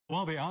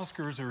While the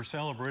Oscars are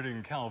celebrating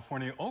in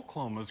California,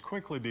 Oklahoma is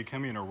quickly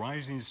becoming a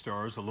rising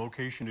star as a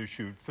location to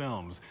shoot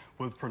films,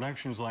 with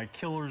productions like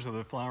Killers of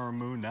the Flower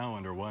Moon now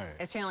underway.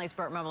 As Channel 8's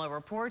Burt Mummolo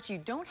reports, you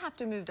don't have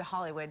to move to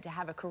Hollywood to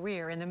have a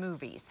career in the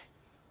movies.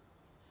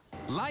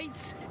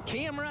 Lights,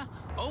 camera,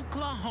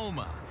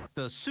 Oklahoma.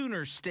 The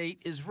Sooner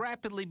State is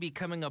rapidly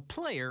becoming a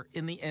player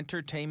in the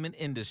entertainment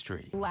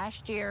industry.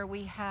 Last year,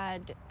 we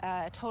had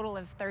a total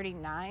of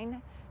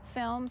 39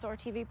 films or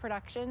TV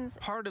productions.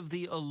 Part of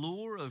the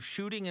allure of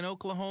shooting in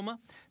Oklahoma,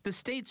 the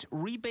state's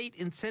rebate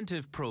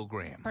incentive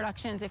program.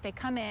 Productions, if they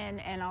come in,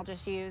 and I'll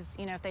just use,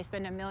 if they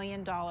spend $1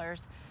 million,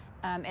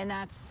 and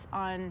that's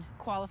on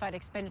qualified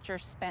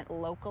expenditures spent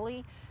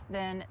locally,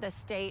 then the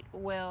state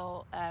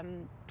will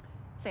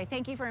say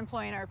thank you for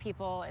employing our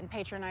people and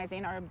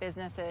patronizing our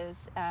businesses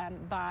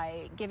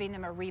by giving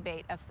them a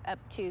rebate of up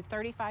to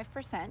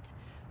 35%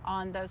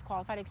 on those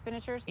qualified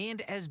expenditures. And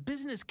as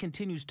business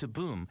continues to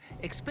boom,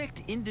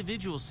 expect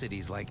individual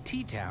cities like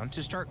T-Town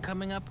to start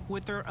coming up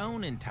with their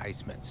own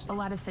enticements. A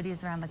lot of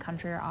cities around the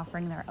country are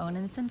offering their own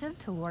incentive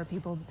to lure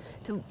people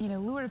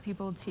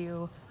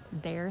to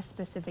their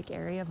specific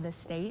area of the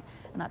state,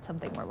 and that's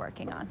something we're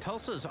working on.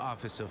 Tulsa's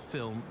Office of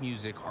Film,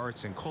 Music,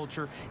 Arts, and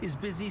Culture is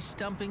busy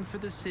stumping for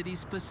the city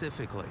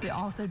specifically. We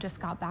also just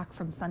got back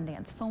from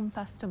Sundance Film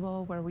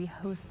Festival, where we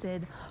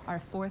hosted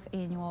our 4th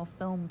annual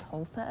Film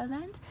Tulsa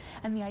event,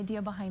 and the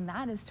idea behind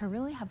that is to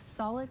really have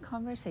solid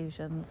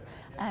conversations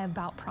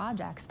about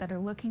projects that are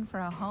looking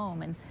for a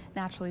home, and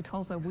naturally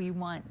Tulsa, we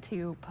want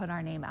to put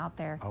our name out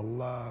there. I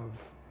love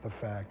the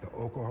fact that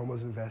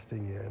Oklahoma's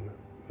investing in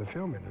the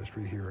film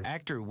industry here.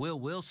 Actor Will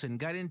Wilson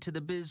got into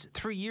the biz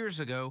 3 years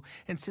ago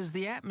and says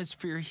the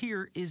atmosphere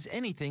here is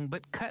anything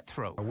but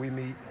cutthroat. We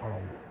meet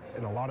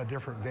in a lot of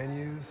different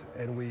venues,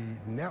 and we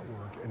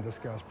network and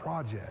discuss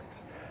projects,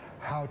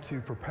 how to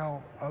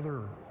propel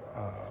other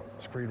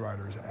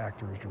screenwriters,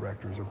 actors,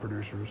 directors, and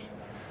producers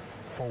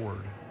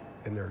forward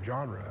in their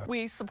genre.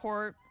 We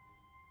support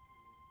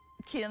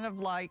kin of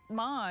like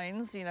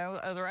minds,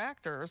 other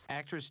actors.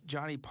 Actress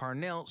Johnny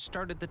Parnell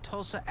started the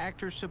Tulsa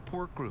Actors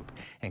Support Group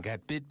and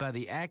got bit by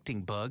the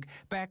acting bug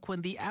back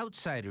when The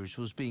Outsiders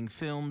was being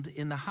filmed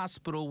in the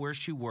hospital where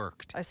she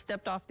worked. I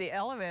stepped off the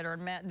elevator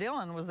and Matt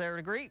Dillon was there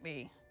to greet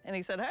me. And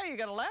he said, "Hey, you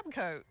got a lab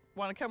coat.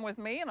 Want to come with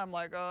me?" And I'm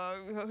like,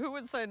 who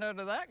would say no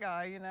to that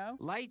guy,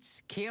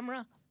 Lights,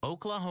 camera,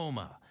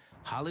 Oklahoma.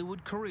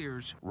 Hollywood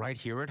careers right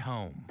here at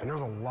home. And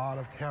there's a lot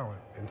of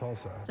talent in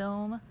Tulsa.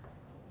 Film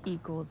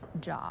equals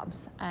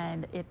jobs,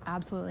 and it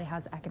absolutely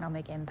has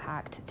economic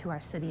impact to our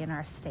city and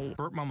our state.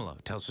 Burt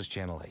Mummolo, Tulsa's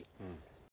Channel 8.